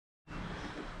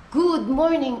Good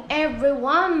morning,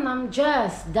 everyone. I'm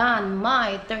just done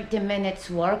my 30 minutes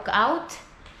workout.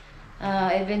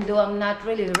 Even though I'm not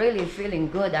really feeling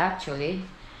good, actually.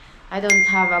 I don't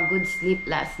have a good sleep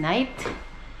last night.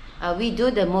 We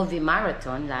do the movie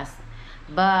marathon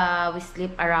but we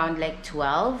sleep around like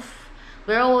 12.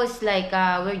 We're always like,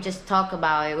 we just talk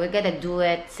about it. We're gonna do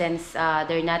it since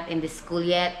they're not in the school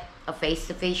yet,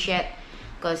 face-to-face yet.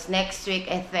 Because next week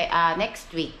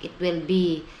it will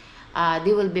be,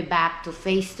 they will be back to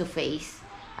face-to-face.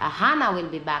 Hannah will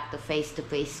be back to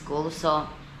face-to-face school. So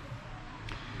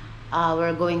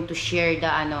we're going to share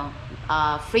the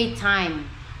free time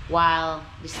while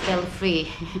they're still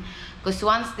free. Because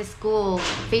once the school,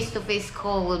 face-to-face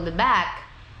school will be back,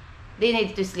 they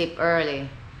need to sleep early.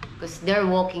 Because they're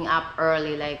waking up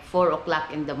early, like 4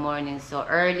 o'clock in the morning. So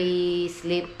early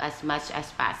sleep as much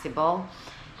as possible.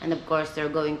 And of course, they're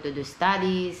going to do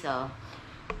studies. So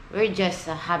we're just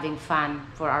having fun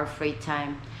for our free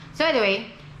time. So anyway,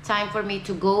 time for me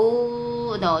to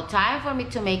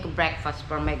breakfast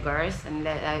for my girls. And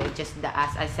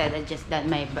as I said, I just done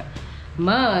my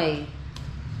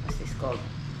what's this called?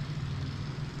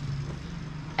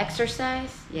 Exercise.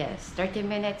 Yes, 30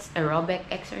 minutes aerobic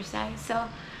exercise. So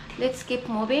let's keep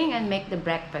moving and make the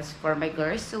breakfast for my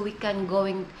girls so we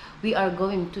are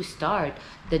going to start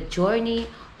the journey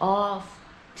of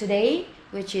today,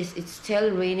 which is it's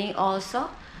still raining also.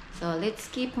 So let's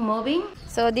keep moving.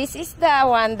 So this is the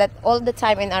one that all the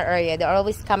time in our area they're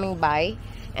always coming by,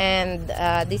 and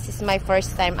this is my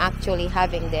first time actually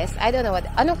having this. I don't know what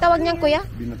anong tawag niyan, kuya?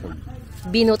 Binatog.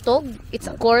 Binatog. It's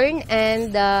a corn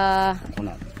and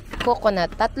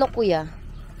coconut. Tatlo, kuya.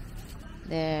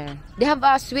 There. They have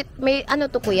a sweet, may ano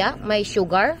to, kuya? May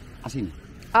sugar? Asin.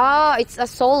 Ah, it's a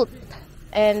salt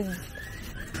and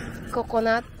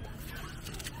coconut.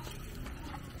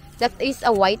 That is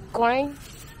a white corn.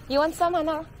 You want some,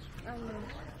 Hana?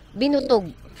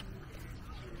 Binatog.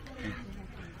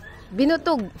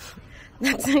 Binatog.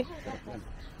 That's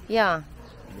yeah.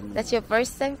 That's your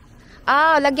first time?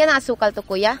 Ah, lagyan na asukal to,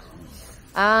 kuya?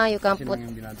 Ah, you can put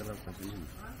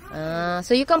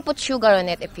so you can put sugar on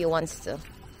it if you want to.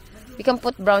 You can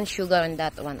put brown sugar on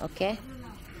that one, okay?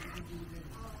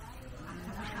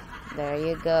 There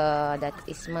you go. That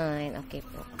is mine. Okay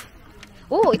po.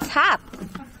 Oh, it's hot.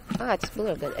 Ah, it's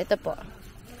very good. Ito po.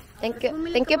 Thank you.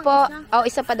 Thank you po. Oh,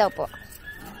 isa pa daw po.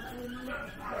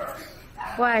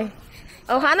 Why?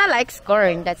 Oh, Hannah likes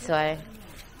corn. That's why.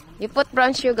 You put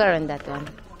brown sugar on that one.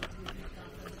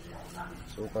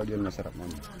 Sukal yun, masarap man.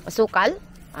 Sukal?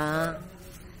 Ah.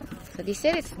 So they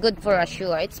said it's good for a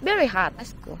sure. It's very hot.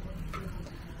 That's cool.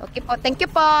 Okay po. Thank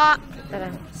you po. Tara.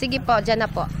 Sige po. Diyan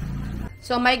na po.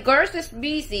 So my girls is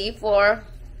busy for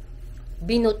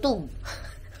binatog.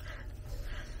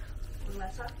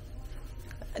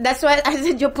 That's why I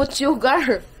said you put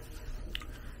sugar.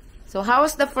 So how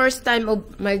was the first time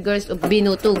of my girls of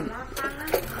binatog?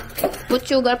 Put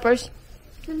sugar first.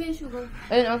 Sugar.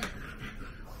 Ayun, oh.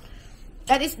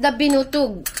 That is the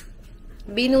binatog.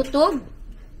 Binatog.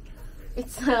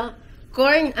 It's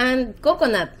corn and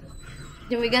coconut.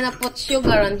 Then we're gonna put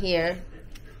sugar on here.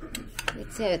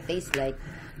 Let's see how it tastes like.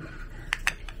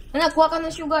 Anak, kuha ka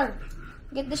ng sugar.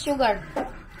 Get the sugar.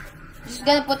 Just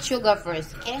gonna put sugar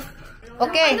first, okay?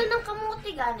 Okay. Ano nang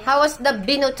kamuti gani? How was the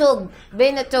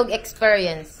binatog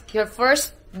experience? Your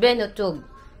first binatog.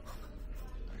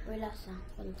 Wala sa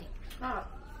konti.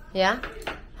 Yeah?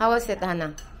 How was it,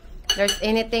 Hannah? There's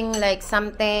anything like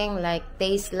something like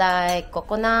taste like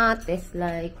coconut, taste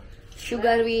like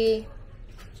sugary,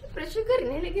 Siyempre, sugar.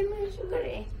 Nilagyan mo yung sugar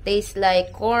eh. taste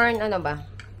like corn, ano ba?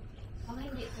 Baka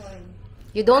hindi corn.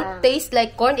 You don't taste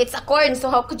like corn? It's a corn, so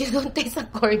how could you don't taste a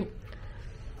corn?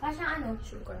 Kasi ano?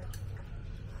 Sugar.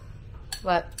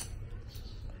 What?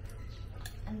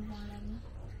 Ano ba alam mo?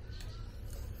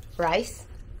 Rice?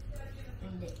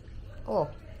 Hindi.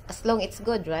 Oh, as long it's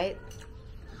good, right?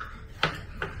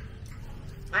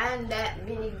 And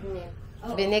binignit.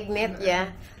 Binignit,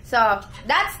 yeah. So,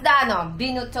 that's the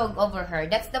binatog over here.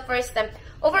 That's the first time.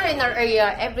 Over in our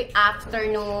area, every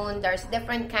afternoon, there's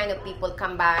different kind of people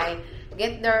come by,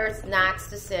 get their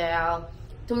snacks to sell,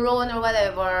 to run or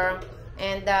whatever.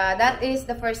 And that is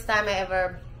the first time I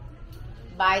ever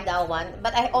buy that one.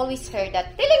 But I always heard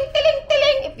that, tiling, tiling,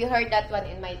 tiling. If you heard that one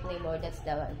in my neighborhood, that's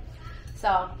the one.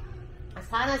 So, as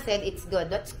Hannah said, it's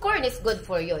good. That corn is good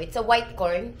for you. It's a white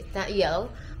corn. It's not yellow,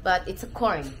 but it's a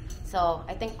corn. So,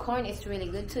 I think corn is really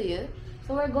good to you.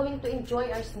 So, we're going to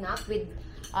enjoy our snack with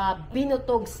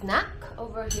binatog snack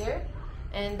over here.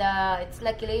 And it's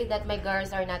luckily that my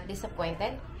girls are not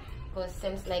disappointed because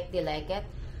seems like they like it.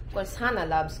 Of course, Hannah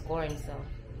loves corn, so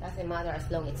Doesn't matter as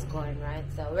long it's corn, right?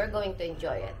 So we're going to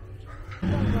enjoy it.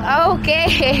 Okay.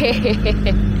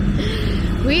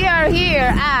 We are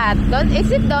here at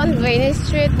is it Don Vane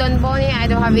Street, Don Bonnie? I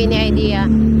don't have any idea.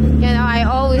 You know, I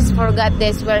always forgot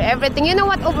this where everything. You know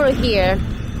what? Over here,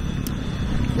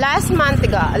 last month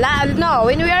ago, no,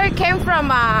 when we came from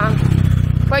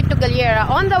Puerto Galera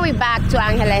on the way back to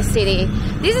Angeles City.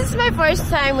 This is my first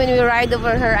time when we ride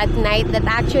over here at night that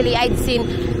actually I'd seen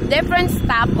different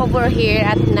stop over here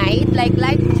at night, like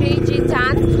 3G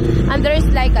Tan, and there's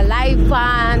like a live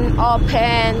van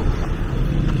open.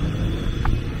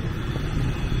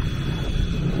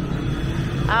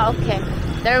 Okay,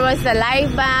 there was a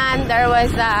live band, there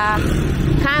was a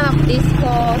kind of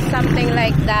disco, something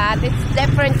like that. It's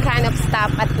different kind of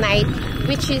stuff at night,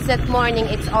 which is at morning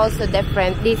it's also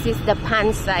different. This is the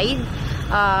pan side.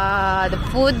 The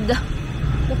food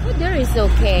there is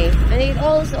okay, and it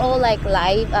also like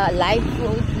live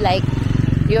food, like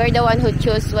you're the one who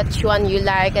choose which one you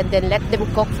like and then let them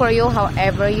cook for you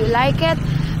however you like it.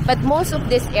 But most of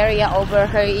this area over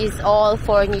here is all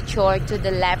furniture to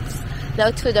the left. Now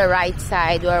to the right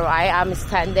side where I am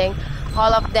standing,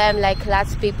 all of them, like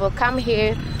lots of people come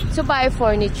here to buy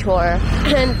furniture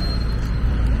and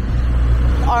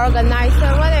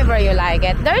organizer, whatever you like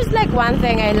it. There's like one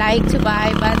thing I like to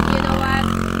buy, but you know what?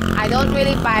 I don't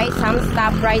really buy some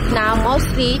stuff right now.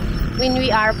 Mostly when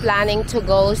we are planning to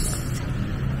go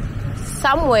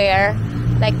somewhere,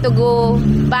 like to go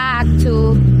back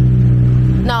to,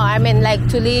 no, I mean like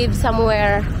to live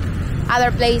somewhere,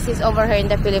 other places over here in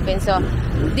the Philippines. So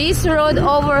this road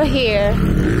over here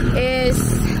is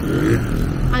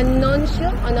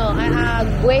Anuncio,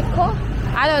 Gueco.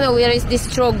 I don't know where is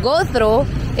this road go through.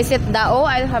 Is it Dao?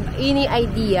 I don't have any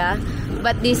idea.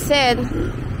 But they said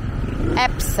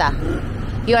EPSA.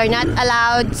 You are not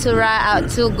allowed to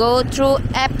go through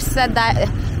EPSA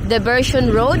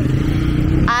diversion road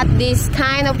at this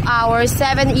kind of hours,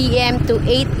 7 a.m. to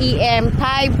 8 a.m.,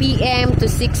 5 p.m. to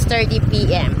 6:30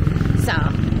 p.m. So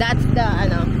that's the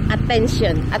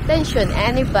attention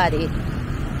anybody.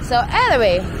 So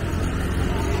anyway,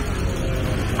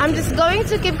 I'm just going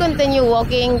to continue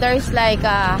walking. There's like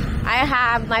I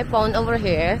have my phone over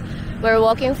here. We're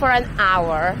walking for an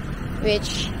hour,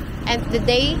 and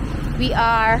today we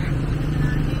are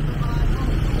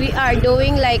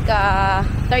doing like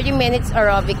 30 minutes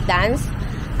aerobic dance.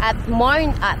 At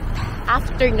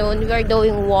afternoon we are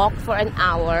doing walk for an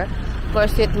hour. Of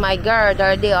course, with my girl,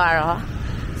 there they are.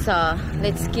 So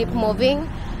let's keep moving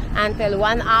until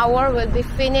 1 hour will be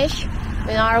finished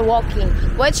in our walking,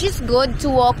 which is good to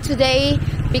walk today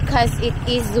because it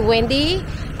is windy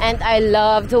and I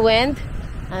love the wind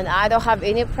and I don't have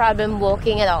any problem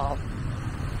walking at all.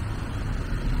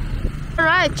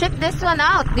 Alright, check this one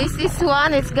out. This is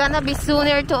one, it's gonna be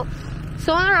sooner or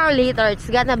later it's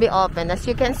gonna be open. As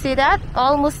you can see that,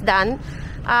 almost done.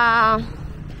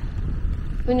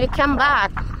 When we come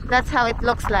back, that's how it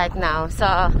looks like now.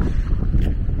 So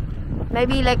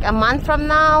maybe like a month from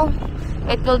now,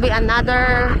 it will be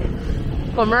another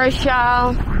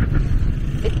commercial.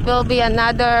 It will be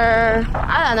another,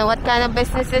 I don't know what kind of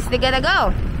businesses they gotta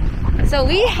go. So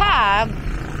we have,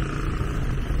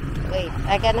 wait,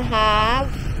 I can have,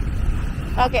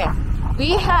 okay,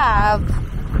 we have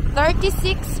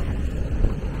 36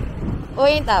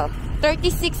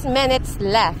 minutes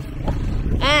left.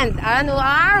 And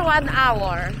our 1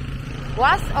 hour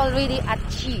was already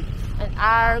achieved. And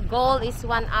our goal is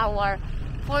 1 hour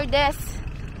for this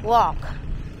walk.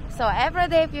 So every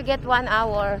day if you get 1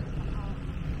 hour,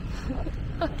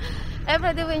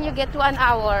 every day when you get 1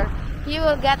 hour, you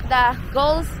will get the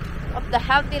goals of the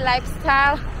healthy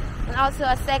lifestyle and also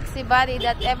a sexy body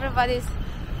that everybody's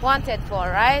wanted for,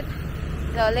 right?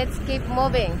 So let's keep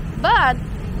moving. But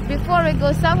before we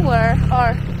go somewhere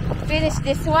or finish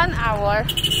this 1 hour,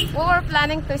 we were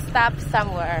planning to stop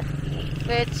somewhere,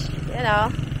 which, you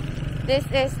know, this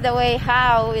is the way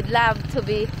how we'd love to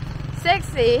be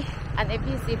sexy. And if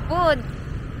you see food,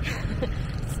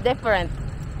 it's different.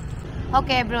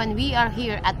 Okay everyone, we are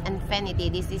here at Infinity.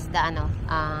 This is the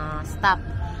stop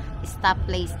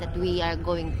place that we are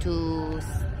going to,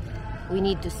 we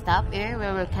need to stop here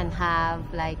where we can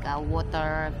have like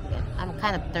water. I'm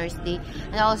kind of thirsty,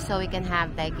 and also we can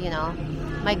have like, you know,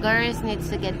 my girls needs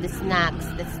to get the snacks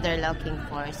that they're looking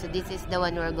for. So this is the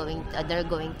one they're going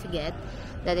to get.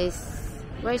 That is,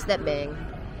 where's that bag?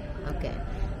 Okay,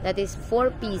 that is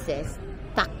 4 pieces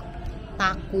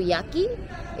takoyaki.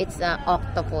 It's a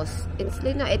octopus. It's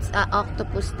a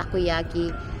octopus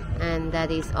takoyaki, and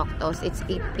that is octopus. It's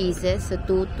 8 pieces, so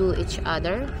 2 to each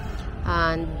other.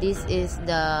 And this is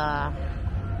the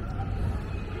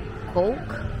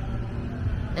Coke.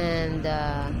 and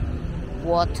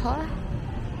water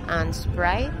and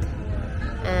Sprite.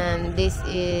 And this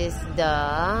is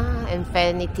the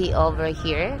infinity over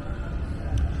here.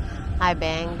 Hi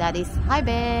Bang, that is hi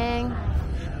Bang.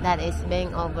 That is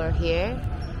Bang over here.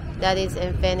 That is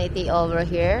infinity over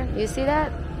here. You see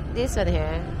that? This one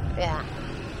here. Yeah.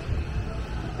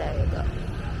 There you go.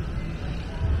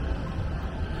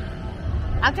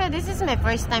 Actually, this is my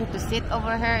first time to sit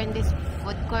over here in this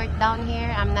food court down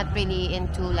here. I'm not really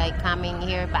into like coming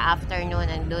here by afternoon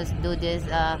and do this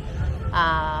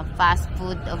fast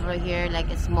food over here, like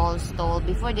a small stall.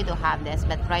 Before they do have this,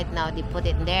 but right now they put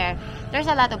it there. There's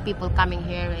a lot of people coming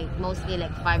here, like mostly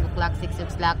like 5 o'clock, 6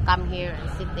 o'clock, come here and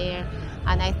sit there.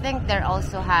 And I think there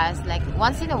also has like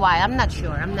once in a while, I'm not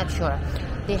sure,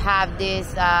 they have this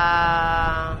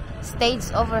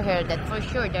stage over here that for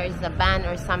sure there is a band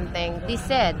or something, they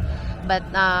said, but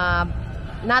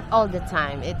not all the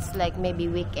time. It's like maybe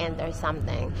weekend or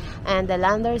something. And the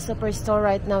Lander Superstore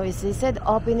right now is, they said,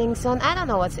 opening soon. I don't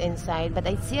know what's inside, but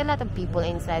I see a lot of people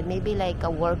inside. Maybe like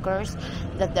workers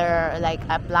that they're like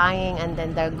applying and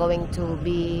then they're going to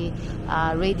be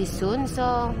ready soon.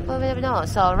 So we don't know.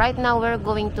 So right now we're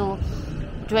going to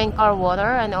drink our water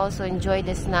and also enjoy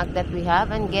the snack that we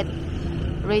have and get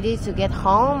ready to get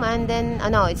home. And then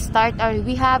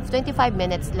we have 25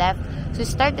 minutes left. So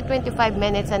start the 25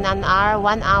 minutes and 1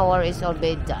 hour is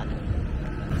already done.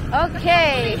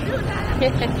 Okay.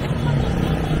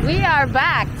 We are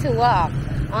back to walk.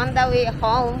 On the way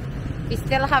home, we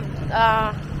still have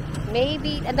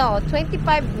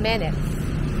 25 minutes.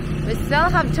 We still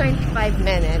have 25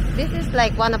 minutes. This is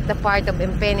like one of the part of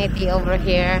Infinity over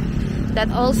here.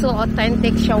 That also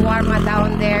authentic shawarma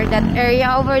down there. That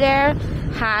area over there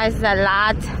has a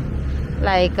lot,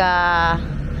 like a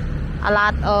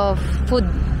lot of food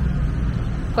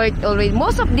court already.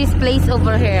 Most of this place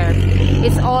over here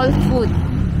is all food.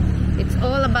 It's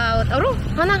all about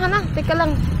hana, teka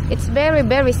lang. It's very,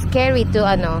 very scary to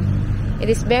it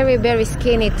is very, very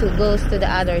skinny to go to the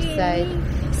other side.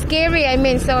 Scary, I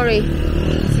mean, sorry.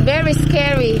 It's very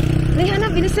scary. Hana,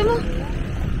 bilisan mo.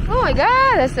 Oh my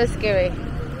god, that's so scary.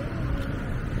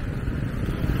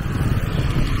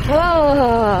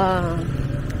 Whoa.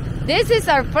 This is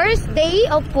our first day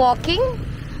of walking.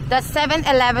 The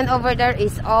 7-Eleven over there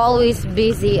is always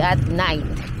busy at night.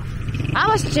 I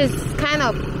was just kind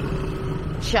of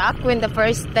shocked when the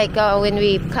first, when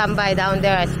we come by down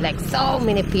there, it's like so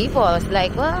many people. I was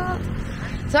like, what?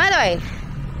 So anyway,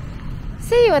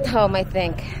 see you at home, I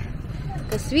think.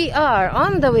 Because we are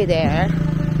on the way there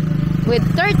with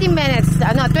 25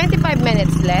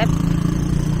 minutes left.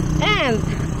 And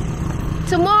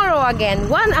tomorrow again,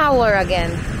 1 hour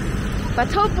again.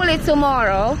 But hopefully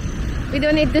tomorrow, we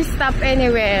don't need to stop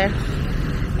anywhere.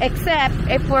 Except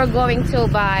if we're going to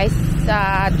buy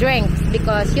drinks.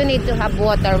 Because you need to have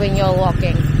water when you're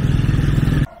walking.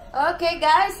 Okay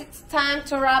guys, it's time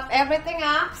to wrap everything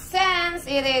up. Since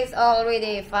it is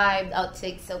already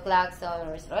 6 o'clock. So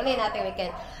there's really nothing we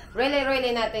can,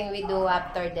 really nothing we do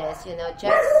after this.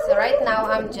 Just right now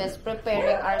I'm just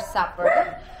preparing our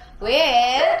supper.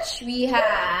 Which we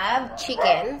have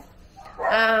chicken.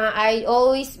 I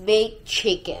always bake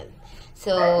chicken.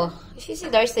 So, you see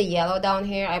there's a yellow down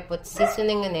here. I put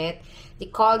seasoning in it. They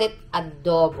called it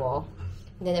adobo.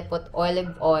 Then I put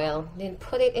olive oil. Then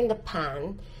put it in the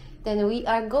pan. Then we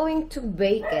are going to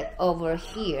bake it over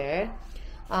here.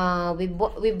 We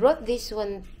brought this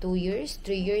one 3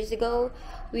 years ago.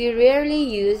 We rarely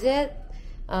use it.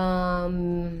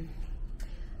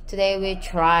 Today we're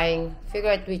trying.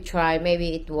 We try.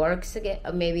 Maybe it works again.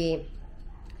 Maybe.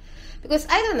 Because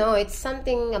I don't know, it's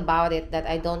something about it that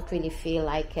I don't really feel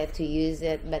like it to use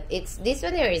it. But this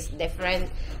one here is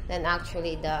different than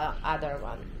actually the other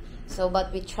one. So,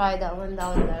 but we try that one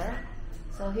down there.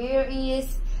 So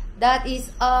that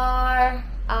is our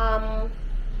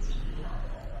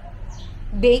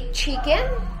baked chicken.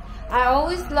 I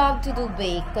always love to do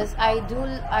bake because I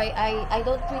don't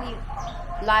really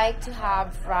like to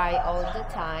have fry all the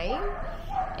time.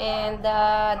 And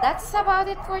that's about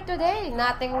it for today.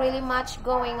 Nothing really much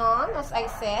going on. As I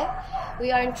said,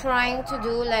 we are trying to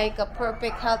do like a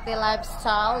perfect healthy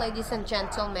lifestyle, ladies and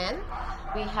gentlemen.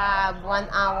 We have 1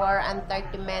 hour and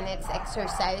 30 minutes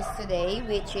exercise today,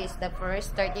 which is the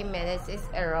first 30 minutes is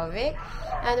aerobic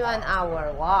and 1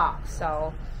 hour walk.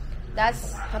 So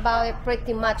that's about it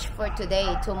pretty much for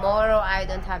today. Tomorrow I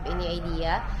don't have any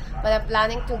idea, but I'm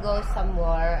planning to go some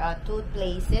more 2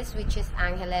 places, which is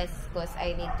Angeles, because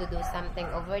I need to do something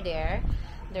over there.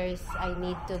 I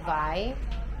need to buy,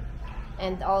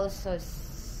 and also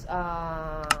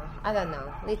I don't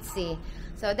know, let's see.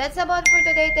 So that's about for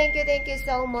today. Thank you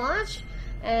so much.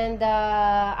 And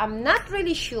I'm not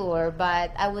really sure,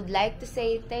 but I would like to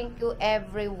say thank you,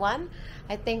 everyone.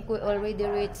 I think we already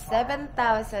reached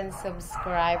 7,000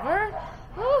 subscribers.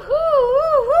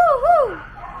 Woohoo! Woohoo!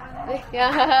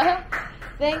 Yeah.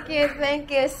 Thank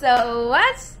you so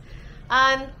much.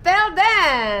 Until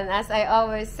then, as I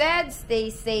always said, stay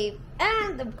safe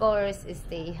and of course,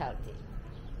 stay healthy.